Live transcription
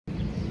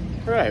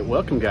All right,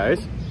 welcome guys.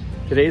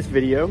 Today's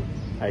video,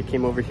 I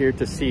came over here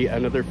to see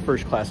another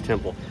first-class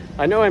temple.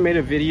 I know I made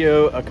a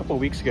video a couple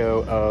weeks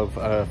ago of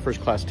a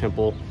first-class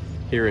temple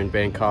here in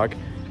Bangkok,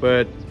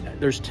 but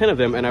there's 10 of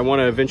them and I want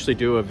to eventually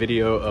do a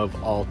video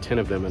of all 10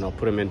 of them, and I'll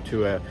put them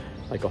into a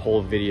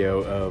whole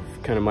video of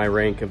kind of my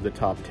rank of the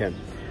top 10.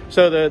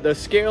 So the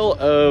scale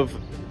of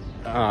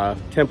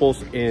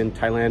temples in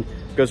Thailand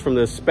goes from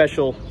the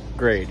special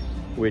grade,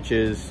 which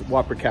is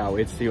Wat Bowon.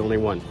 It's the only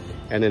one.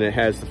 And then it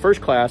has the first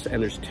class,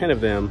 and there's 10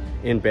 of them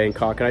in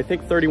Bangkok, and I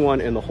think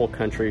 31 in the whole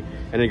country.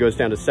 And then it goes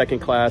down to second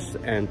class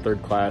and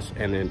third class,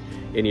 and then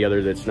any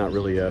other that's not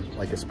really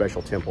like a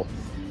special temple.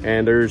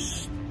 And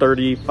there's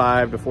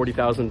 35 to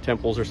 40,000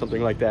 temples or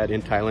something like that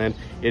in Thailand.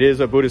 It is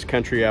a Buddhist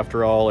country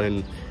after all,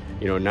 and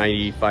you know,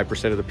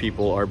 95% of the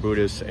people are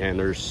Buddhists, and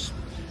there's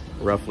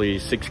roughly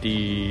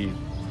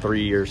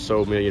 63 or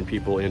so million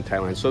people in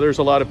Thailand. So there's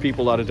a lot of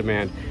people, a lot of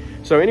demand.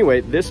 So anyway,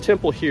 this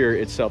temple here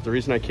itself, the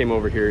reason I came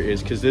over here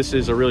is because this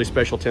is a really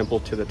special temple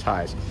to the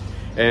Thais.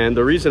 And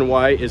the reason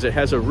why is it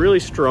has a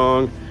really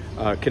strong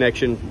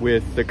connection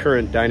with the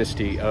current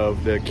dynasty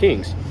of the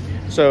kings.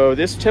 So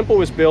this temple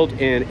was built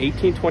in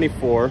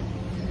 1824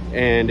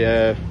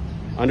 and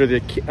under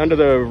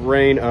the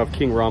reign of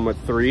King Rama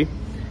III.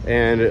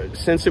 And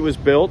since it was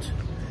built,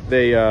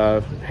 they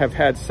have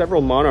had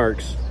several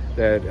monarchs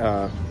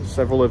that,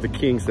 several of the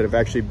kings that have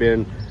actually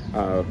been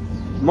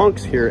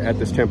monks here at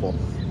this temple.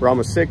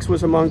 Rama VI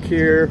was a monk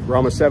here.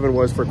 Rama VII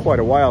was for quite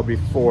a while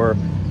before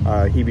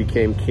he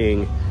became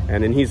king,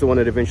 and then he's the one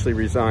that eventually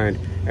resigned.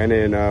 And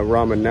then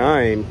Rama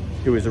IX,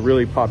 who was a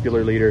really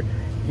popular leader,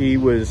 he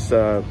was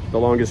the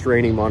longest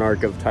reigning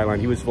monarch of Thailand.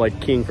 He was like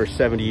king for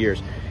 70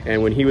 years.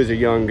 And when he was a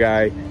young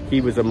guy,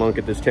 he was a monk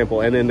at this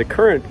temple. And then the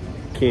current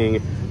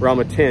king,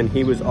 Rama X,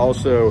 he was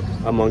also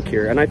a monk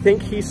here. And I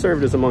think he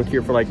served as a monk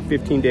here for like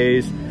 15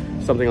 days,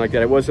 something like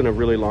that. It wasn't a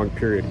really long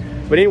period.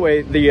 But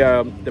anyway,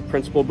 the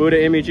principal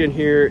Buddha image in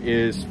here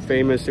is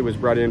famous. It was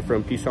brought in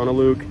from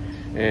Phra,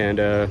 and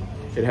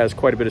it has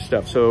quite a bit of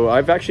stuff. So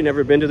I've actually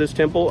never been to this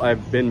temple.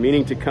 I've been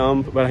meaning to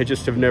come, but I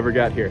just have never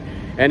got here.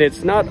 And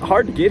it's not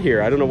hard to get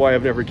here. I don't know why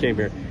I've never came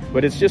here,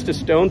 but it's just a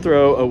stone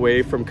throw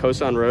away from Khao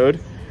San Road.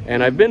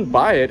 And I've been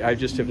by it, I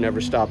just have never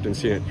stopped and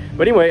seen it.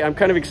 But anyway, I'm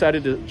kind of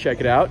excited to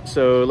check it out.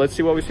 So let's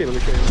see what we see. Let me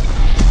show you.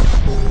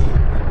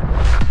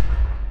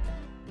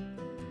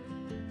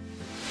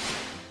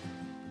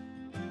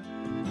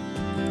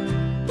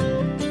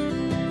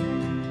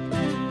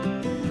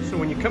 So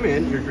when you come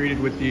in, you're greeted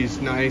with these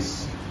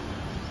nice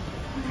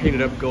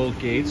painted up gold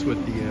gates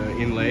with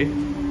the inlay.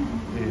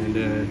 And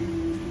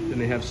then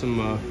they have some,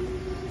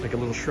 like a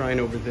little shrine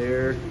over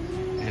there.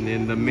 And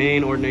then the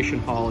main ordination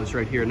hall is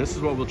right here, and this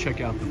is what we'll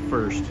check out the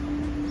first.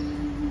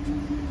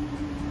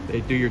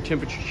 They do your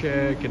temperature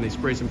check and they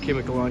spray some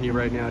chemical on you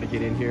right now to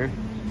get in here.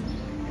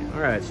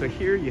 All right, so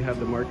here you have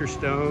the marker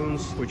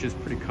stones, which is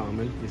pretty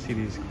common. You see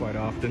these quite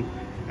often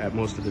at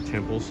most of the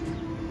temples.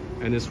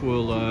 And this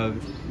will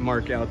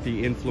mark out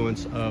the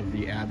influence of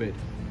the abbot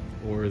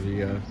or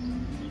the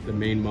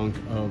main monk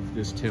of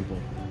this temple.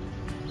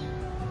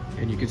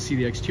 And you can see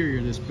the exterior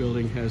of this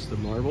building has the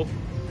marble.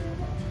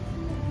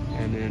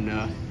 And then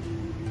the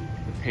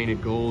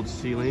painted gold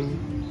ceiling.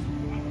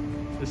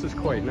 This is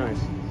quite nice.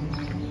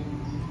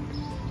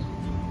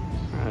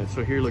 Alright,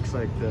 so here looks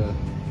like the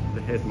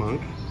head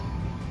monk.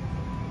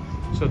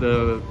 So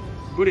the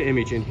Buddha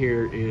image in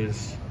here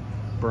is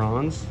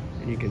bronze,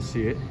 and you can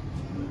see it.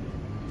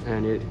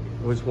 And it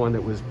was one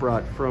that was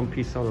brought from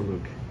Phra.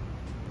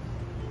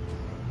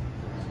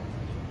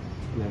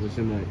 And that was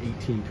in the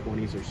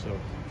 1820s or so.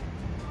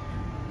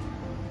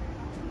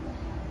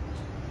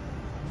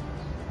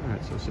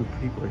 Alright, so some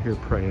people are here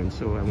praying,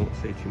 so I won't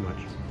say too much.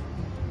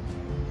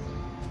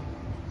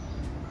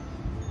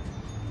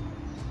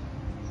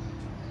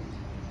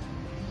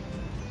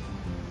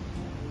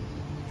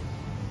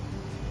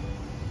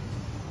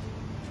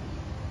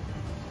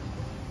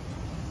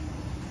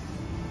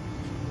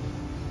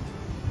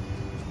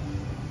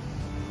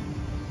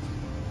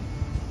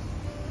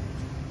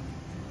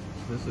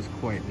 So this is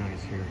quite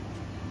nice here.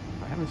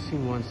 I haven't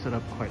seen one set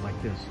up quite like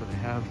this. So they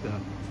have the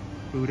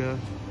Buddha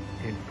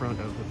in front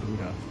of the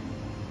Buddha.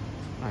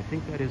 I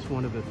think that is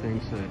one of the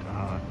things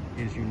that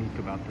is unique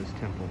about this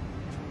temple.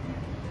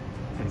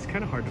 And it's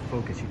kind of hard to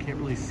focus. You can't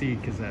really see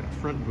because that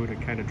front Buddha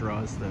kind of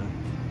draws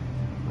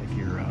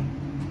your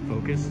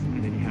focus,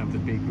 and then you have the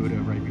big Buddha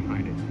right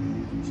behind it.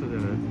 So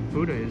the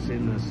Buddha is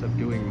in the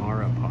subduing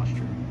Mara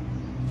posture.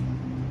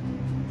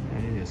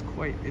 And it is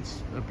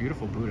it's a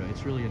beautiful Buddha.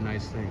 It's really a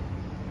nice thing.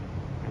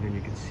 And then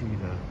you can see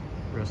the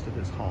rest of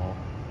this hall.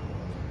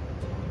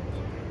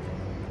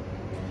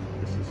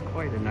 This is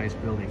quite a nice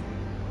building.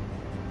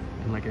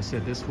 And like I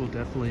said, this will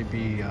definitely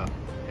be,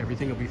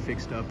 everything will be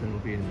fixed up and will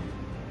be in,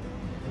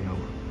 you know,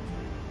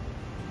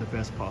 the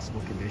best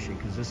possible condition,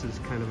 because this is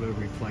kind of a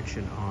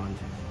reflection on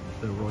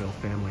the royal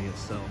family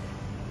itself.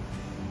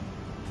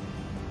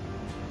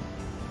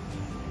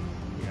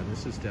 Yeah,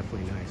 this is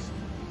definitely nice.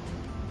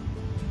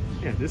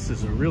 Yeah, this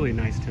is a really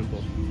nice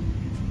temple.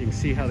 You can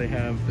see how they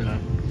have the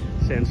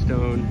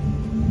sandstone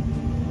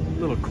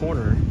little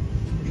corner,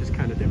 which is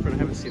kind of different. I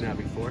haven't seen that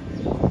before.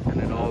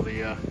 And then all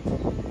the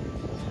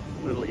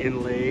little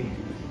inlay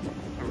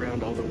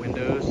around all the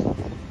windows.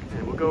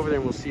 And we'll go over there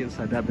and we'll see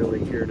inside that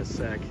building here in a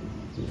sec.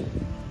 And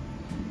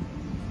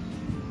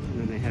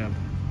then they have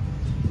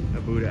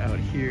a Buddha out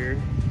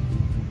here.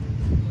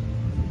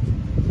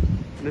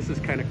 And this is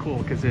kind of cool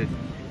because it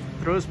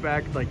throws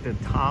back, like the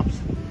tops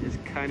is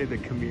kind of the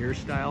Khmer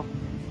style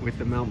with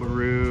the Mount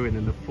Meru and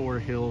then the four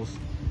hills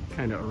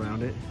kind of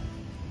around it.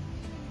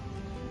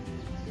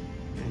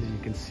 And then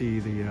you can see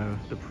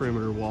the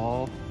perimeter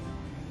wall.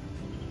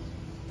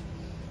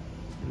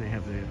 And they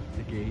have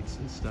the gates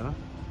and stuff.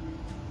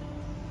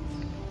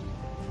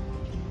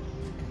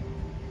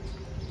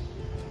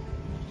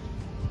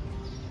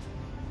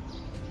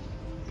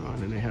 Oh,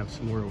 and then they have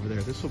some more over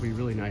there. This will be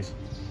really nice.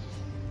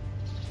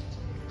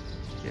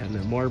 Yeah, and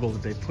the marble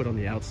that they put on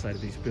the outside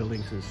of these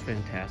buildings is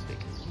fantastic.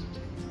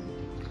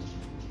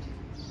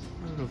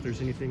 I don't know if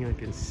there's anything I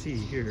can see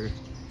here.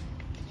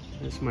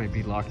 This might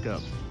be locked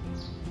up.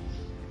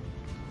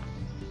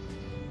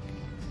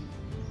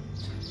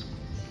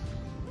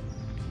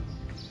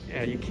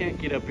 Yeah, you can't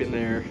get up in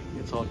there.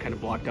 It's all kind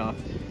of blocked off.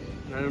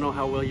 And I don't know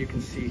how well you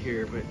can see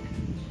here, but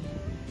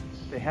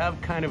they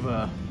have kind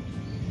of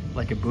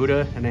like a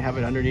Buddha, and they have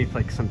it underneath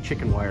like some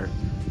chicken wire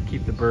to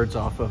keep the birds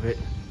off of it.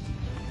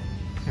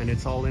 And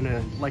it's all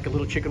in like a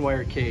little chicken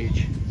wire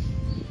cage.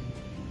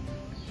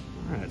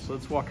 All right, so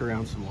let's walk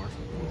around some more.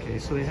 Okay,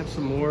 so they have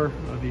some more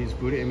of these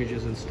Buddha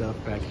images and stuff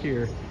back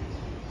here,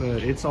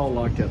 but it's all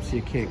locked up, so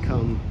you can't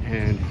come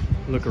and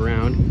look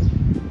around.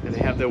 And they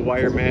have the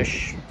wire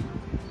mesh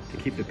to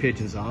keep the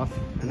pigeons off.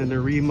 And then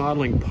they're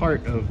remodeling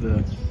part of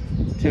the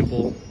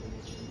temple,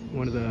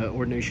 one of the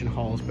ordination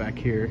halls back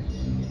here.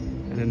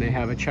 And then they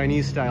have a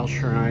Chinese style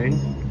shrine.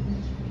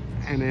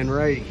 And then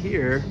right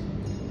here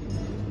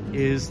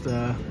is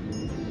the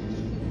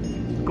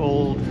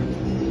gold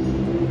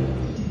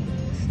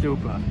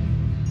stupa,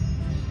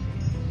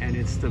 and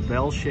it's the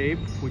bell shape,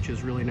 which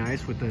is really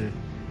nice with the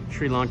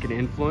Sri Lankan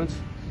influence.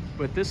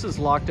 But this is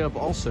locked up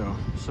also,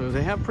 so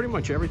they have pretty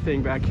much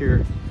everything back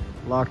here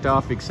locked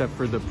off except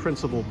for the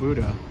principal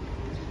Buddha.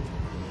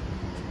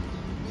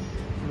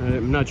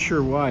 I'm not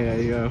sure why.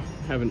 I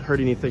haven't heard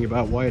anything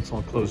about why it's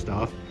all closed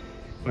off.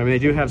 I mean, they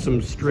do have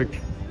some strict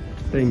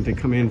thing to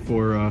come in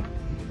for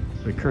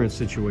the current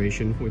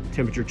situation with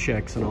temperature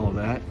checks and all of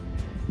that.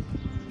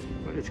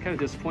 But it's kind of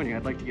disappointing.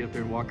 I'd like to get up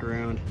there and walk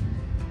around.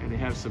 And they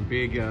have some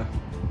big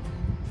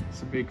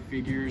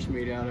figures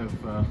made out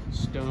of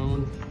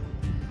stone.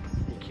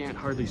 You can't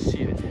hardly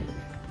see it.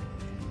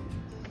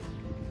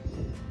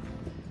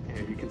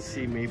 And you can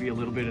see maybe a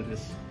little bit of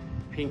this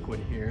pink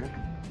one here.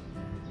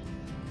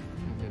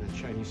 And then a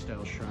Chinese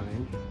style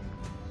shrine.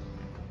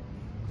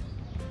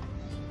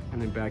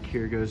 And then back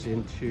here goes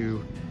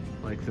into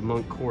like the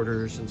monk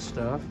quarters and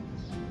stuff.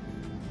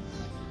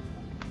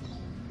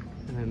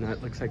 And then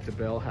that looks like the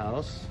bell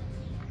house.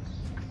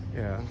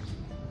 Yeah.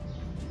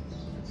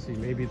 Let's see,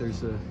 maybe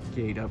there's a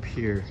gate up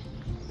here.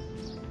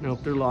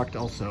 Nope, they're locked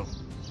also.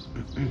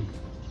 Yeah,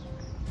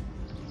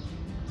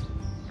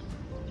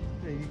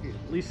 you can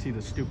at least see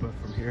the stupa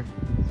from here,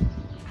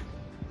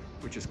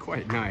 which is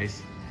quite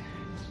nice.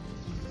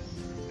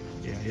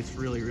 Yeah, it's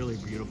really, really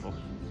beautiful.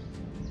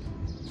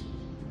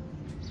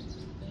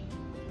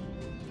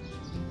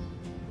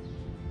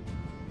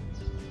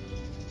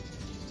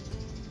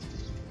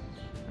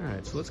 All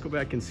right, so let's go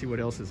back and see what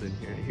else is in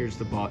here. Here's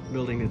the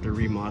building that they're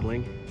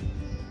remodeling.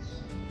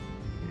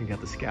 You got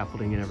the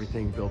scaffolding and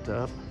everything built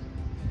up.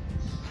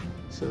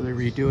 So they're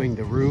redoing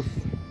the roof.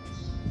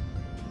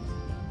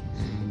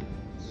 And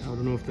I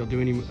don't know if they'll do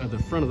any of the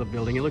front of the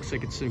building. It looks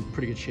like it's in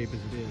pretty good shape as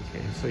it is.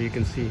 Okay, so you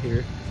can see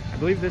here, I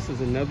believe this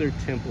is another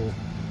temple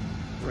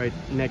right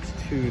next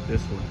to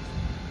this one.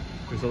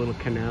 There's a little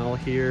canal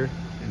here,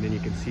 and then you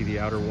can see the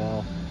outer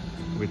wall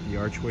with the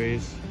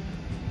archways.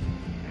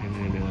 And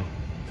then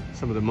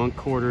some of the monk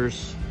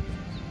quarters,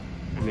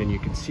 and then you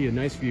can see a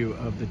nice view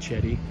of the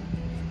Chedi.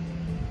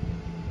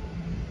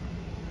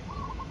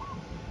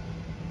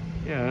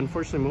 Yeah,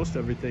 unfortunately most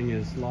everything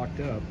is locked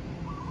up.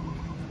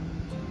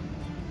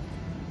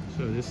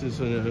 So this is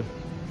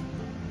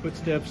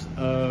footsteps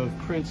of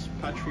Prince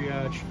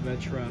Patriarch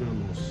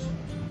Vajiravudh.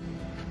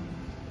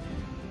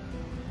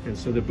 And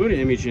so the Buddha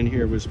image in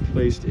here was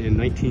placed in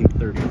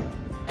 1930.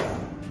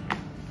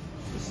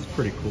 This is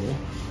pretty cool.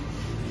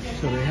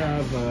 So they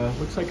have,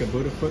 looks like a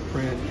Buddha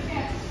footprint.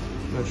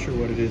 Not sure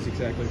what it is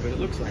exactly, but it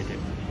looks like it.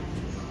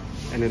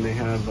 And then they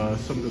have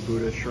some of the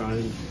Buddha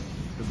shrines,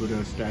 the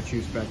Buddha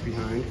statues back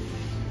behind.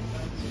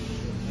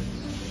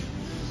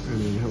 And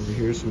then over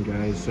here, some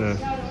guys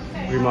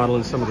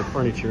remodeling some of the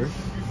furniture.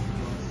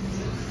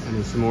 And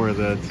then some more of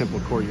the temple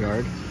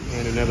courtyard.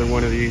 And another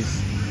one of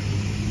these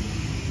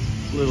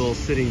little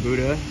sitting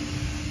Buddha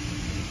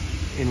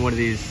in one of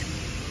these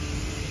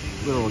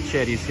little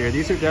Chedis here.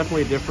 These are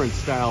definitely a different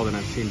style than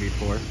I've seen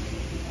before.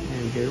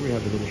 And here we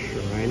have the little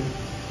shrine.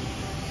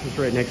 It's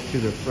right next to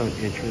the front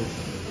entrance.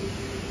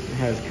 It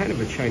has kind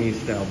of a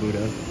Chinese style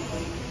Buddha.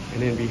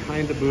 And then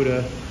behind the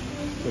Buddha,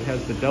 it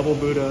has the double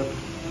Buddha.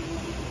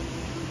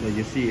 that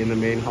you see in the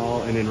main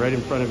hall, and then right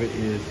in front of it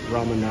is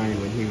Rama IX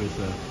when he was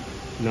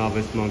a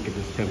novice monk at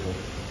this temple.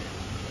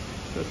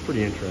 That's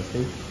pretty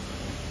interesting.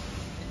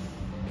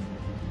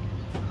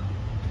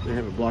 They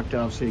have it blocked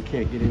off so you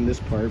can't get in this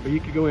part, but you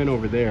could go in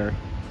over there.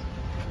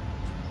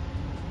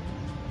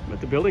 But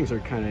the buildings are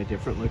kind of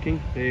different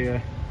looking.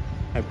 They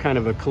have kind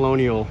of a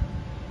colonial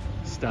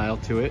style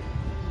to it.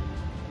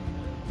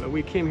 But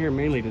we came here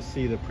mainly to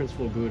see the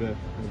principal Buddha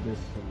of this.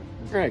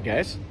 All right,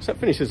 guys, so that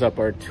finishes up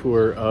our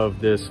tour of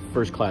this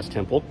first-class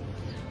temple.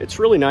 It's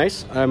really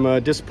nice.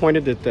 I'm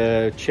disappointed that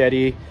the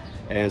Chedi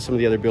and some of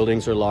the other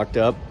buildings are locked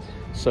up.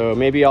 So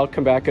maybe I'll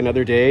come back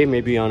another day,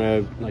 maybe on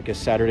a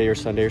Saturday or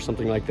Sunday or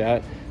something like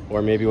that,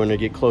 or maybe when I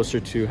get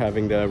closer to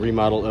having the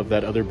remodel of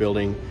that other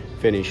building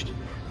finished.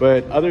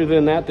 But other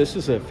than that, this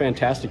is a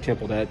fantastic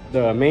temple. That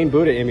the main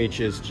Buddha image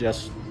is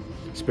just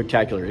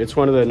spectacular. It's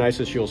one of the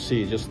nicest you'll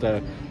see. Just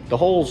the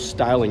whole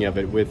styling of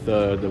it with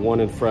the one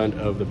in front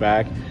of the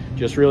back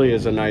just really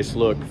is a nice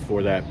look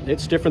for that.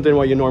 It's different than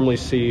what you normally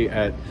see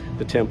at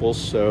the temples,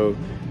 so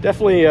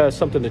definitely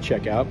something to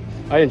check out.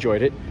 I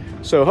enjoyed it.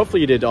 So hopefully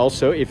you did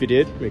also. If you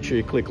did, make sure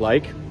you click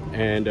like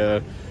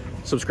and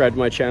subscribe to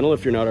my channel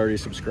if you're not already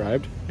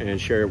subscribed, and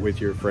share it with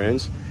your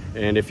friends.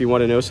 And if you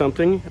want to know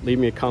something, leave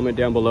me a comment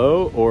down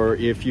below, or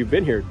if you've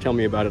been here, tell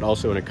me about it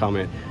also in a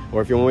comment.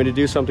 Or if you want me to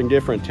do something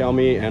different, tell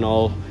me and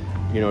I'll,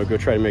 go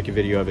try to make a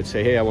video of it.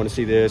 Say, hey, I want to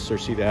see this or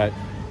see that.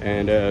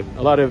 And a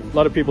lot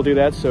of people do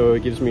that, so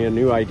it gives me a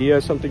new idea,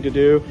 something to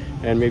do,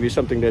 and maybe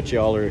something that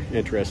y'all are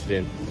interested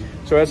in.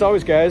 So as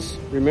always, guys,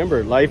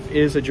 remember, life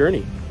is a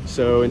journey.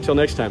 So until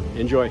next time,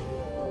 enjoy.